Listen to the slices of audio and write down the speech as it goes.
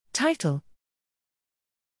Title: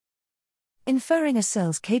 Inferring a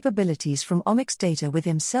cell's capabilities from omics data with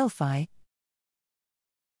ImmCellFie.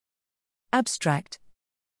 Abstract: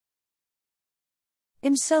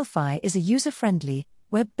 ImmCellFie is a user-friendly,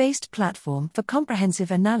 web-based platform for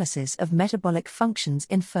comprehensive analysis of metabolic functions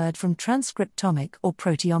inferred from transcriptomic or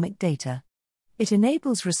proteomic data. It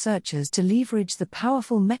enables researchers to leverage the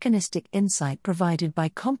powerful mechanistic insight provided by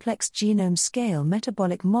complex genome-scale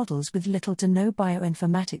metabolic models with little to no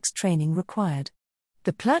bioinformatics training required.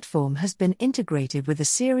 The platform has been integrated with a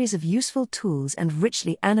series of useful tools and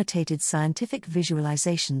richly annotated scientific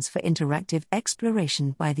visualizations for interactive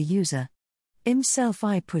exploration by the user.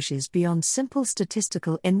 ImmCellFie pushes beyond simple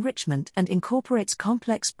statistical enrichment and incorporates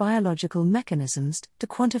complex biological mechanisms to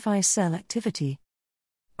quantify cell activity.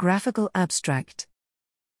 Graphical abstract: